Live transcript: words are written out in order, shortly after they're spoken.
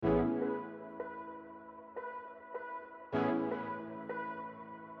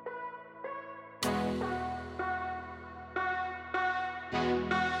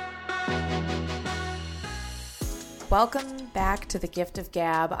Welcome back to The Gift of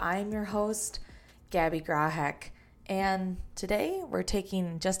Gab. I'm your host, Gabby Grahek, and today we're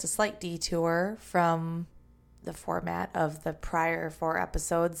taking just a slight detour from the format of the prior 4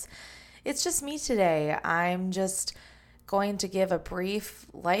 episodes. It's just me today. I'm just going to give a brief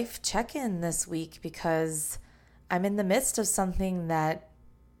life check-in this week because I'm in the midst of something that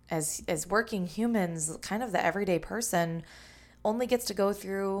as working humans, kind of the everyday person, only gets to go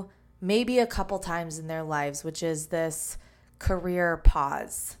through maybe a couple times in their lives, which is this career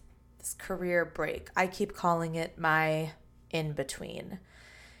pause, this career break. I keep calling it my in-between.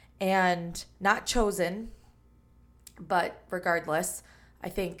 And not chosen, but regardless, I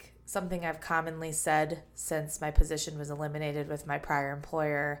think something I've commonly said since my position was eliminated with my prior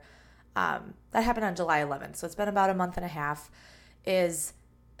employer, that happened on July 11th, so it's been about a month and a half, is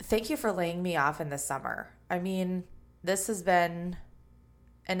thank you for laying me off in the summer. I mean, this has been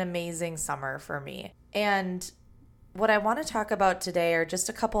an amazing summer for me. And what I want to talk about today are just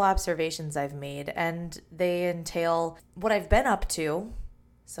a couple observations I've made, and they entail what I've been up to.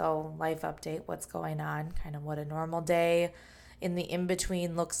 So life update, what's going on, kind of what a normal day in the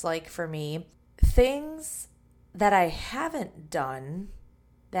in-between looks like for me. Things that I haven't done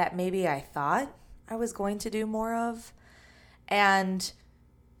that maybe I thought I was going to do more of. And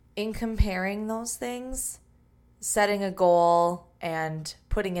in comparing those things, setting a goal and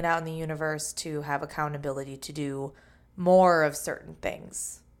putting it out in the universe to have accountability to do more of certain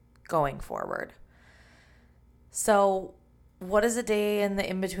things going forward. So what does a day in the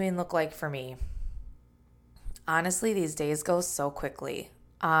in-between look like for me? Honestly, these days go so quickly.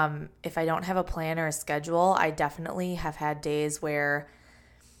 If I don't have a plan or a schedule, I definitely have had days where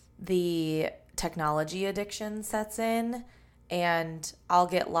the technology addiction sets in and I'll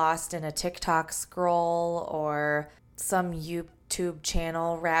get lost in a TikTok scroll or some YouTube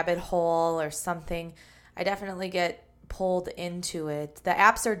channel rabbit hole or something. I definitely get pulled into it. The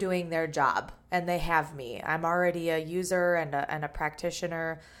apps are doing their job and they have me. I'm already a user and a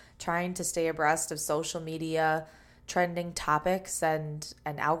practitioner trying to stay abreast of social media, trending topics and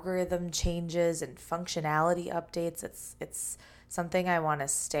algorithm changes and functionality updates. It's something I want to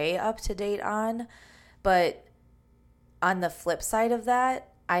stay up to date on. But on the flip side of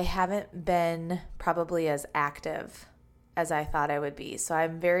that, I haven't been probably as active as I thought I would be. So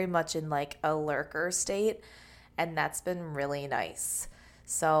I'm very much in like a lurker state, and that's been really nice.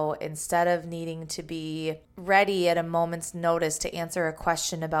 So instead of needing to be ready at a moment's notice to answer a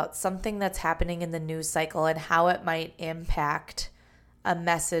question about something that's happening in the news cycle and how it might impact a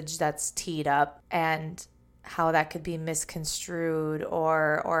message that's teed up and how that could be misconstrued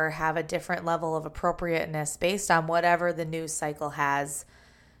or have a different level of appropriateness based on whatever the news cycle has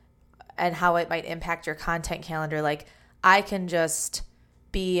and how it might impact your content calendar. Like, I can just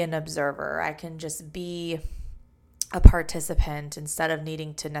be an observer. I can just be a participant instead of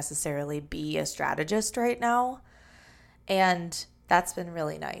needing to necessarily be a strategist right now. And that's been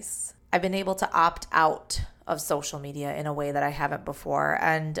really nice. I've been able to opt out of social media in a way that I haven't before.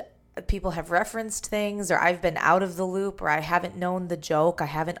 And people have referenced things, or I've been out of the loop, or I haven't known the joke. I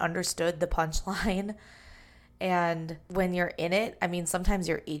haven't understood the punchline. And when you're in it, I mean, sometimes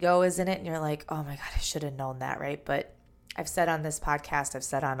your ego is in it and you're like, oh my God, I should have known that, right? But I've said on this podcast, I've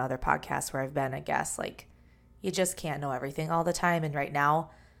said on other podcasts where I've been a guest, like, you just can't know everything all the time. And right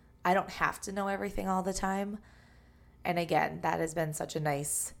now, I don't have to know everything all the time. And again, that has been such a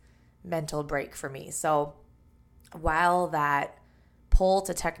nice mental break for me. So while that pull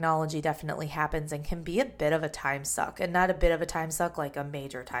to technology definitely happens and can be a bit of a time suck, and not a bit of a time suck, like a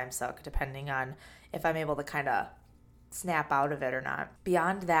major time suck, depending on if I'm able to kind of snap out of it or not.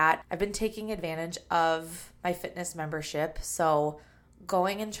 Beyond that, I've been taking advantage of my fitness membership. So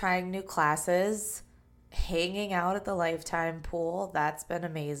going and trying new classes, hanging out at the Lifetime pool, that's been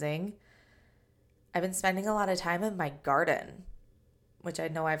amazing. I've been spending a lot of time in my garden, which I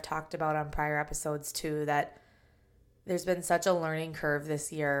know I've talked about on prior episodes too, that there's been such a learning curve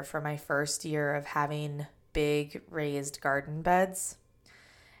this year for my first year of having big raised garden beds.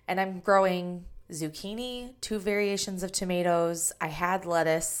 And I'm growing zucchini, 2 variations of tomatoes. I had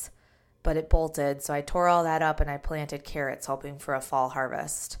lettuce, but it bolted, so I tore all that up and I planted carrots, hoping for a fall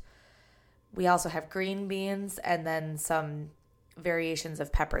harvest. We also have green beans and then some variations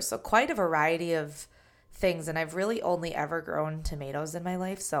of peppers. So quite a variety of things. And I've really only ever grown tomatoes in my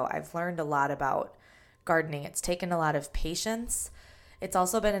life. So I've learned a lot about gardening. It's taken a lot of patience. It's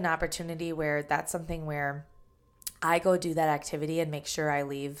also been an opportunity where that's something where I go do that activity and make sure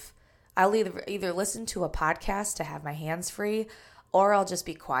I'll either listen to a podcast to have my hands free, or I'll just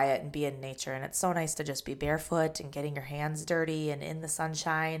be quiet and be in nature. And it's so nice to just be barefoot and getting your hands dirty and in the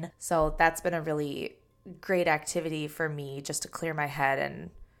sunshine. So that's been a really great activity for me just to clear my head and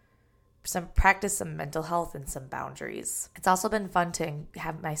practice some mental health and some boundaries. It's also been fun to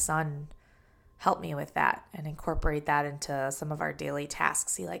have my son help me with that and incorporate that into some of our daily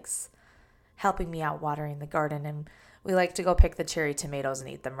tasks. He likes helping me out watering the garden, and we like to go pick the cherry tomatoes and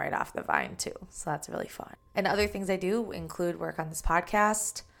eat them right off the vine too. So that's really fun. And other things I do include work on this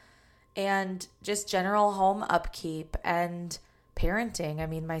podcast and just general home upkeep and parenting. I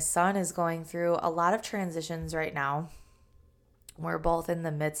mean, my son is going through a lot of transitions right now. We're both in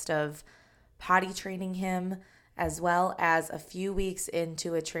the midst of potty training him, as well as a few weeks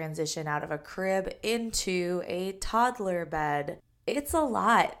into a transition out of a crib into a toddler bed. It's a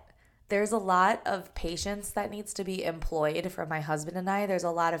lot. There's a lot of patience that needs to be employed from my husband and I. There's a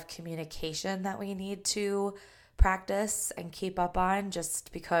lot of communication that we need to practice and keep up on,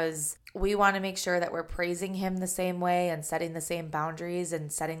 just because we want to make sure that we're praising him the same way and setting the same boundaries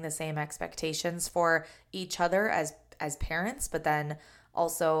and setting the same expectations for each other as parents, but then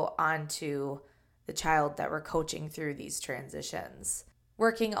also onto the child that we're coaching through these transitions.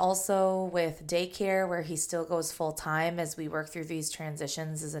 Working also with daycare, where he still goes full time as we work through these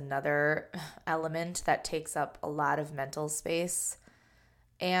transitions, is another element that takes up a lot of mental space.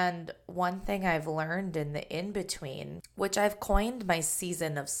 And one thing I've learned in the in-between, which I've coined my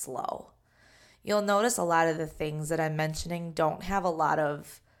season of slow. You'll notice a lot of the things that I'm mentioning don't have a lot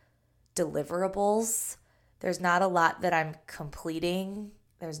of deliverables. There's not a lot that I'm completing.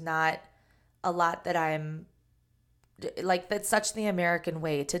 There's not a lot that I'm like, that's such the American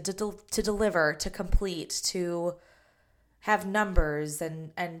way to deliver, to complete, to have numbers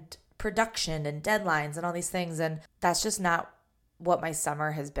and production and deadlines and all these things. And that's just not what my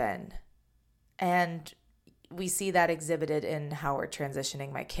summer has been. And we see that exhibited in how we're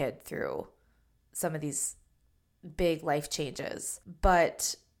transitioning my kid through some of these big life changes.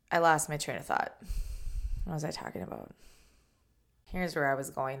 But I lost my train of thought. What was I talking about? Here's where I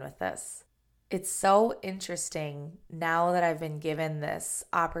was going with this. It's so interesting now that I've been given this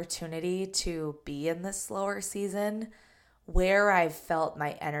opportunity to be in this slower season, where I've felt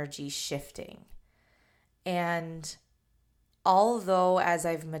my energy shifting. And although as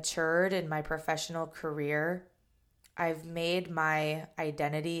I've matured in my professional career, I've made my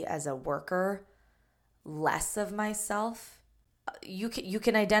identity as a worker less of myself. You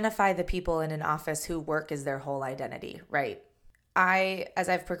can identify the people in an office who work as their whole identity, right? As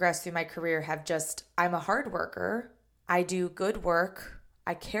I've progressed through my career, I'm a hard worker. I do good work.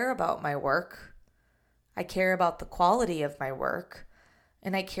 I care about my work. I care about the quality of my work.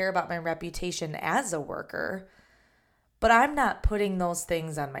 And I care about my reputation as a worker. But I'm not putting those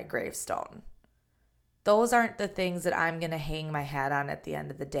things on my gravestone. Those aren't the things that I'm going to hang my hat on at the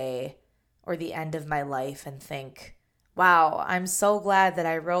end of the day or the end of my life and think, wow, I'm so glad that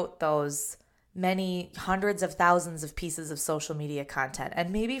I wrote those many hundreds of thousands of pieces of social media content.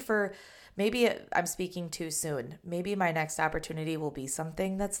 And maybe I'm speaking too soon. Maybe my next opportunity will be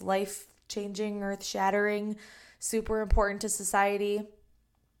something that's life-changing, earth-shattering, super important to society.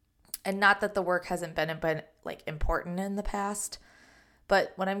 And not that the work hasn't been like important in the past,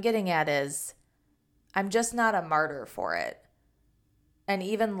 but what I'm getting at is I'm just not a martyr for it. And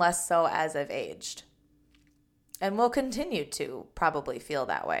even less so as I've aged. And will continue to probably feel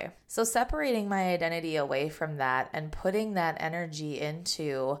that way. So separating my identity away from that and putting that energy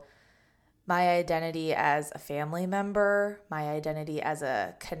into my identity as a family member, my identity as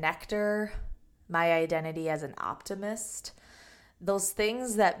a connector, my identity as an optimist, those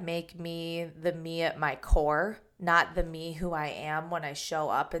things that make me the me at my core, not the me who I am when I show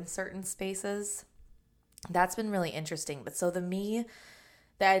up in certain spaces. That's been really interesting. But so the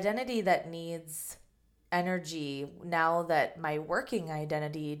identity that needs energy now that my working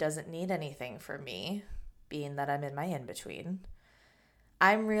identity doesn't need anything for me, being that I'm in my in-between,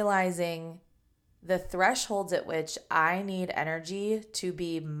 I'm realizing the thresholds at which I need energy to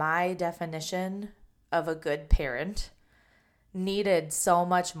be my definition of a good parent needed so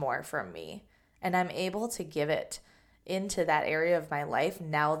much more from me. And I'm able to give it into that area of my life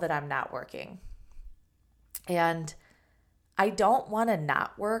now that I'm not working. And I don't want to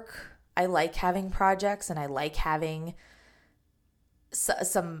not work. I like having projects and I like having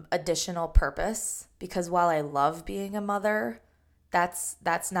some additional purpose, because while I love being a mother, that's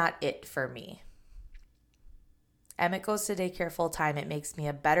not it for me. Emmett goes to daycare full time. It makes me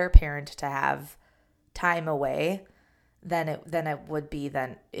a better parent to have time away than it would be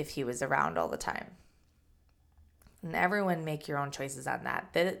than if he was around all the time. And everyone make your own choices on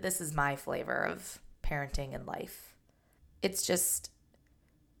that. This is my flavor of parenting and life. It's just,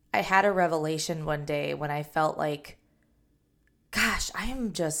 I had a revelation one day when I felt like, gosh, I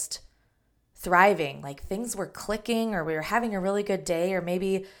am just thriving, like things were clicking, or we were having a really good day, or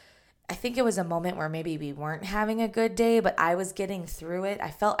maybe I think it was a moment where maybe we weren't having a good day, but I was getting through it. I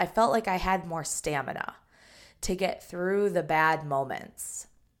felt like I had more stamina to get through the bad moments.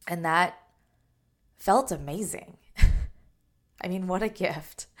 And that felt amazing. I mean, what a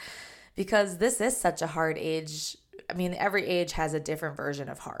gift. Because this is such a hard age. I mean, every age has a different version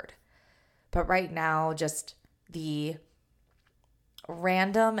of hard. But right now, just the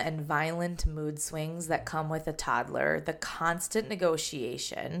random and violent mood swings that come with a toddler, the constant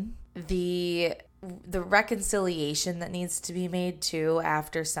negotiation, the reconciliation that needs to be made too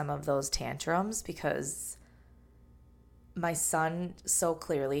after some of those tantrums, because my son so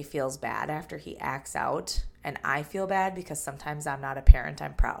clearly feels bad after he acts out, and I feel bad because sometimes I'm not a parent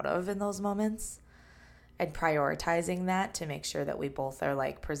I'm proud of in those moments, and prioritizing that to make sure that we both are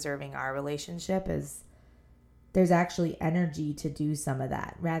like preserving our relationship is there's actually energy to do some of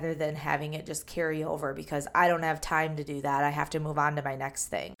that rather than having it just carry over because I don't have time to do that. I have to move on to my next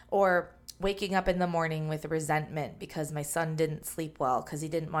thing. Or waking up in the morning with resentment because my son didn't sleep well because he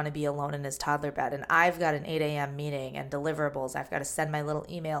didn't want to be alone in his toddler bed. And I've got an 8 a.m. meeting and deliverables. I've got to send my little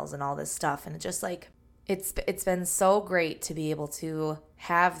emails and all this stuff. And it just like, it's been so great to be able to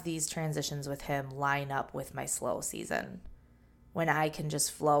have these transitions with him line up with my slow season when I can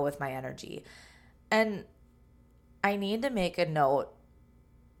just flow with my energy. And I need to make a note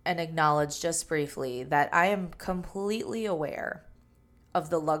and acknowledge just briefly that I am completely aware of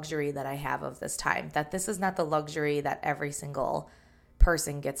the luxury that I have of this time, that this is not the luxury that every single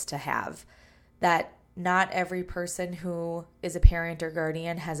person gets to have, that not every person who is a parent or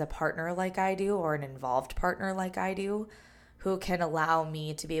guardian has a partner like I do or an involved partner like I do who can allow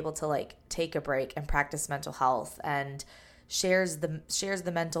me to be able to like take a break and practice mental health and shares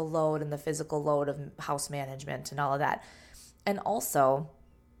the mental load and the physical load of house management and all of that. And also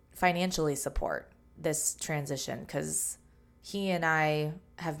financially support this transition because he and I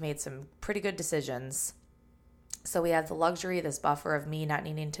have made some pretty good decisions. So we have the luxury, this buffer of me not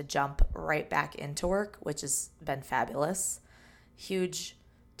needing to jump right back into work, which has been fabulous.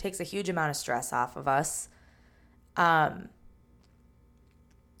 Takes a huge amount of stress off of us. And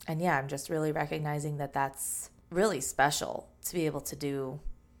yeah, I'm just really recognizing that that's really special to be able to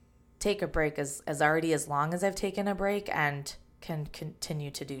take a break as already as long as I've taken a break and can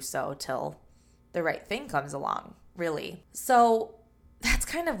continue to do so till the right thing comes along, really. So that's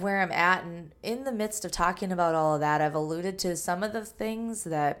kind of where I'm at. And in the midst of talking about all of that, I've alluded to some of the things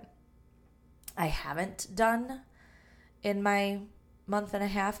that I haven't done in my month and a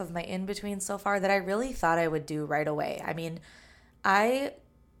half of my in-between so far that I really thought I would do right away. I mean, I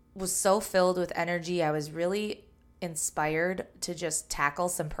was so filled with energy. I was really inspired to just tackle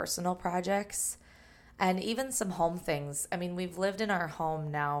some personal projects and even some home things. I mean, we've lived in our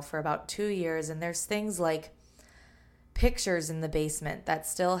home now for about 2 years, and there's things like pictures in the basement that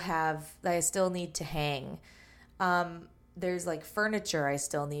I still need to hang. There's like furniture I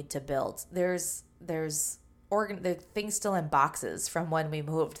still need to build. There's the things still in boxes from when we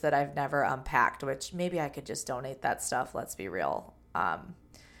moved that I've never unpacked, which maybe I could just donate that stuff. Let's be real.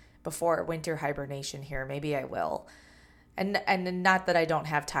 Before winter hibernation here, maybe I will. And not that I don't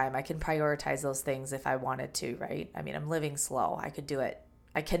have time. I can prioritize those things if I wanted to, right? I mean, I'm living slow. I could do it.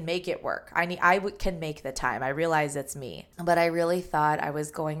 I can make it work. Can make the time. I realize it's me. But I really thought I was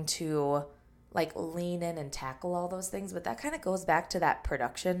going to like lean in and tackle all those things. But that kind of goes back to that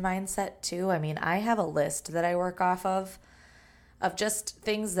production mindset too. I mean, I have a list that I work off of just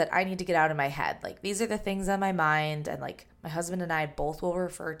things that I need to get out of my head. Like, these are the things on my mind, and like my husband and I both will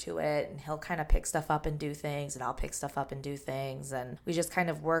refer to it, and he'll kind of pick stuff up and do things, and I'll pick stuff up and do things, and we just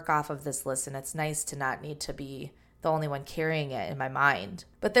kind of work off of this list. And it's nice to not need to be the only one carrying it in my mind.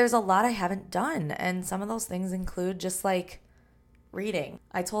 But there's a lot I haven't done, and some of those things include just like reading.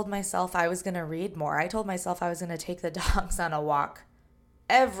 I told myself I was going to read more. I told myself I was going to take the dogs on a walk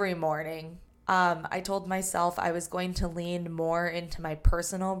every morning. I told myself I was going to lean more into my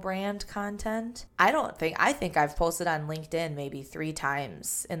personal brand content. I think I've posted on LinkedIn maybe 3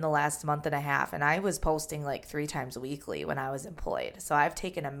 times in the last month and a half, and I was posting like 3 times weekly when I was employed. So I've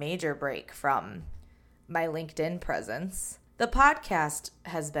taken a major break from my LinkedIn presence. The podcast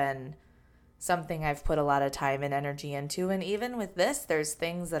has been something I've put a lot of time and energy into, and even with this, there's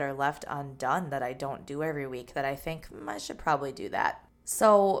things that are left undone that I don't do every week that I think I should probably do that.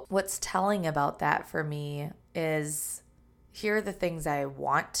 So what's telling about that for me is here are the things I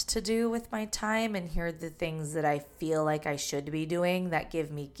want to do with my time, and here are the things that I feel like I should be doing that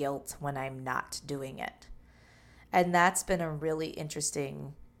give me guilt when I'm not doing it. And that's been a really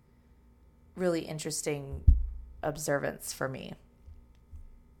interesting observance for me.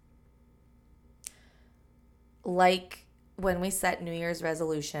 like when we set New Year's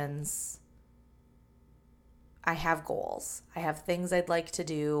resolutions, I have goals. I have things I'd like to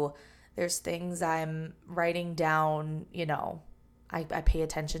do. There's things I'm writing down, I pay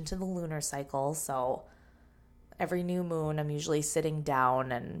attention to the lunar cycle. So every new moon, I'm usually sitting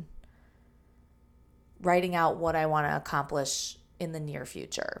down and writing out what I want to accomplish in the near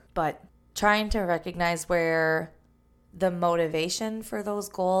future. But trying to recognize where the motivation for those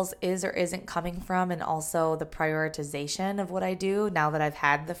goals is or isn't coming from, and also the prioritization of what I do now that I've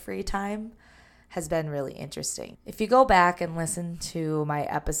had the free time, has been really interesting. If you go back and listen to my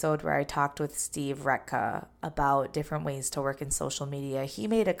episode where I talked with Steve Retka about different ways to work in social media, he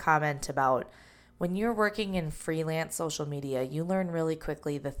made a comment about when you're working in freelance social media, you learn really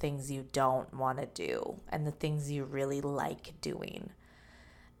quickly the things you don't want to do and the things you really like doing.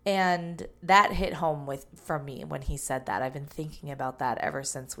 And that hit home for me when he said that. I've been thinking about that ever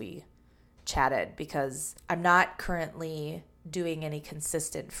since we chatted, because I'm not currently doing any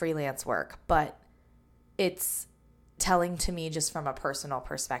consistent freelance work, but it's telling to me just from a personal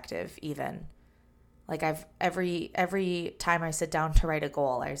perspective even. Like every time I sit down to write a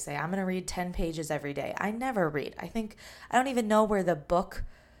goal, I say, I'm going to read 10 pages every day. I never read. I don't even know where the book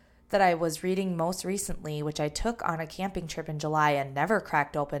that I was reading most recently, which I took on a camping trip in July and never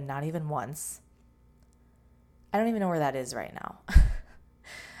cracked open, not even once. I don't even know where that is right now.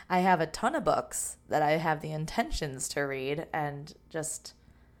 I have a ton of books that I have the intentions to read, and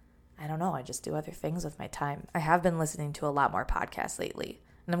I don't know, I just do other things with my time. I have been listening to a lot more podcasts lately,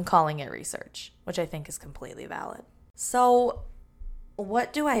 and I'm calling it research, which I think is completely valid. So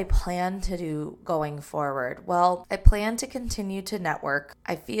what do I plan to do going forward? Well, I plan to continue to network.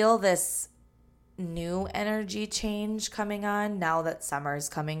 I feel this new energy change coming on now that summer's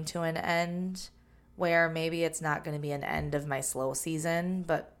coming to an end, where maybe it's not going to be an end of my slow season,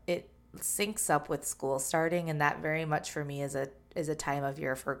 but it syncs up with school starting, and that very much for me is a time of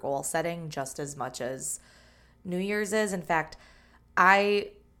year for goal setting just as much as New Year's is. In fact,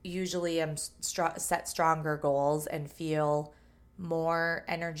 I usually am set stronger goals and feel more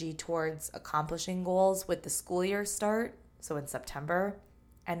energy towards accomplishing goals with the school year start, so in September,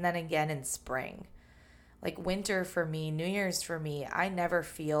 and then again in spring. Like winter for me, New Year's for me, I never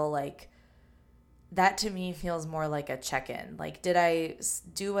feel like that. To me feels more like a check-in. Like, did I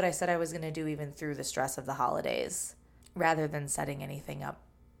do what I said I was going to do even through the stress of the holidays, rather than setting anything up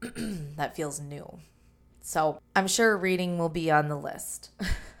that feels new. So I'm sure reading will be on the list.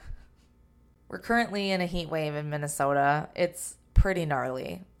 We're currently in a heat wave in Minnesota. It's pretty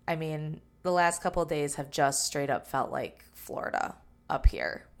gnarly. I mean, the last couple of days have just straight up felt like Florida up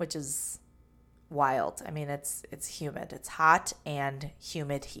here, which is wild. I mean, it's humid. It's hot and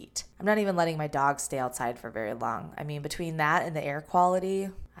humid heat. I'm not even letting my dog stay outside for very long. I mean, between that and the air quality,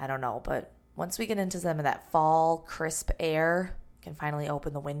 I don't know. But once we get into some of that fall crisp air, can finally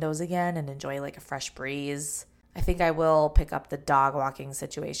open the windows again and enjoy like a fresh breeze. I think I will pick up the dog walking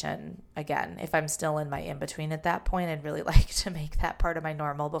situation again. If I'm still in my in-between at that point, I'd really like to make that part of my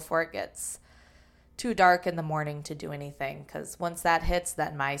normal before it gets too dark in the morning to do anything, because once that hits,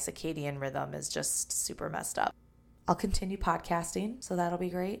 then my circadian rhythm is just super messed up. I'll continue podcasting, so that'll be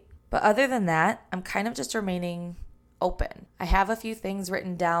great. But other than that, I'm kind of just remaining open. I have a few things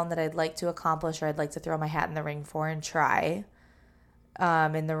written down that I'd like to accomplish or I'd like to throw my hat in the ring for and try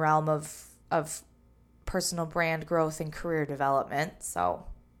in the realm of personal brand growth and career development. So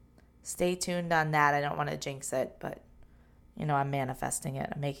stay tuned on that. I don't want to jinx it, but I'm manifesting it.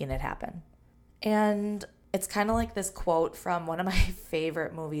 I'm making it happen. And it's kind of like this quote from one of my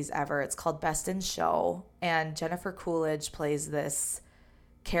favorite movies ever. It's called Best in Show, and Jennifer Coolidge plays this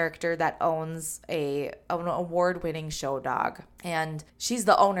character that owns an award-winning show dog, and she's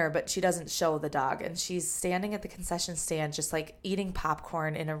the owner, but she doesn't show the dog, and she's standing at the concession stand just like eating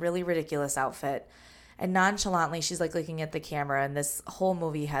popcorn in a really ridiculous outfit, and nonchalantly she's like looking at the camera. And this whole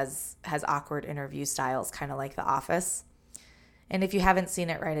movie has awkward interview styles, kind of like The Office. And if you haven't seen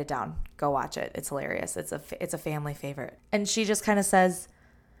it, write it down. Go watch it. It's hilarious. It's a family favorite. And she just kind of says,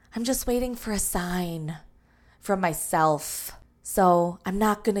 I'm just waiting for a sign from myself, so I'm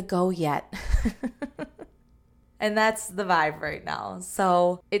not going to go yet. And that's the vibe right now.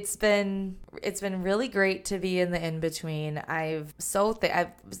 So it's been really great to be in the in-between. I've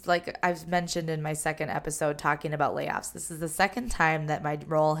mentioned in my second episode talking about layoffs. This is the second time that my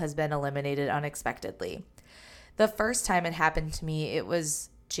role has been eliminated unexpectedly. The first time it happened to me, it was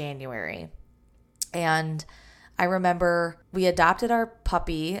January. And I remember we adopted our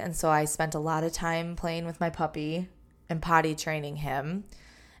puppy, and so I spent a lot of time playing with my puppy and potty training him.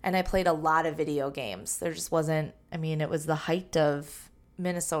 And I played a lot of video games. There just wasn't, it was the height of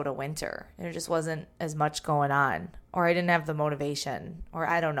Minnesota winter. There just wasn't as much going on, or I didn't have the motivation, or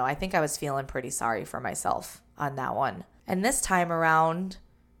I don't know. I think I was feeling pretty sorry for myself on that one. And this time around,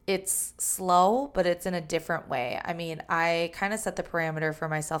 it's slow, but it's in a different way. I mean, I kind of set the parameter for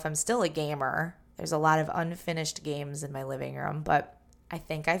myself. I'm still a gamer. There's a lot of unfinished games in my living room, but I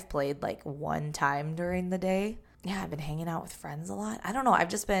think I've played like one time during the day. Yeah, I've been hanging out with friends a lot. I don't know. I've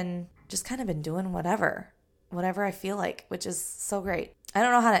just kind of been doing whatever I feel like, which is so great. I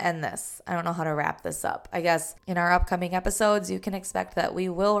don't know how to end this. I don't know how to wrap this up. I guess in our upcoming episodes, you can expect that we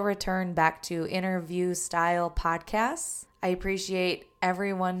will return back to interview style podcasts. I appreciate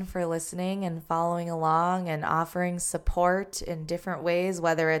everyone for listening and following along and offering support in different ways,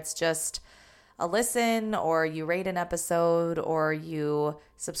 whether it's just a listen or you rate an episode or you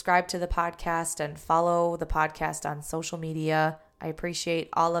subscribe to the podcast and follow the podcast on social media. I appreciate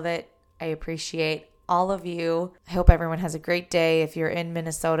all of it. I appreciate all of you. I hope everyone has a great day. If you're in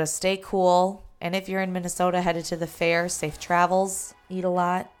Minnesota, stay cool. And if you're in Minnesota, headed to the fair, safe travels, eat a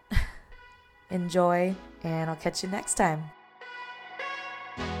lot, enjoy, and I'll catch you next time.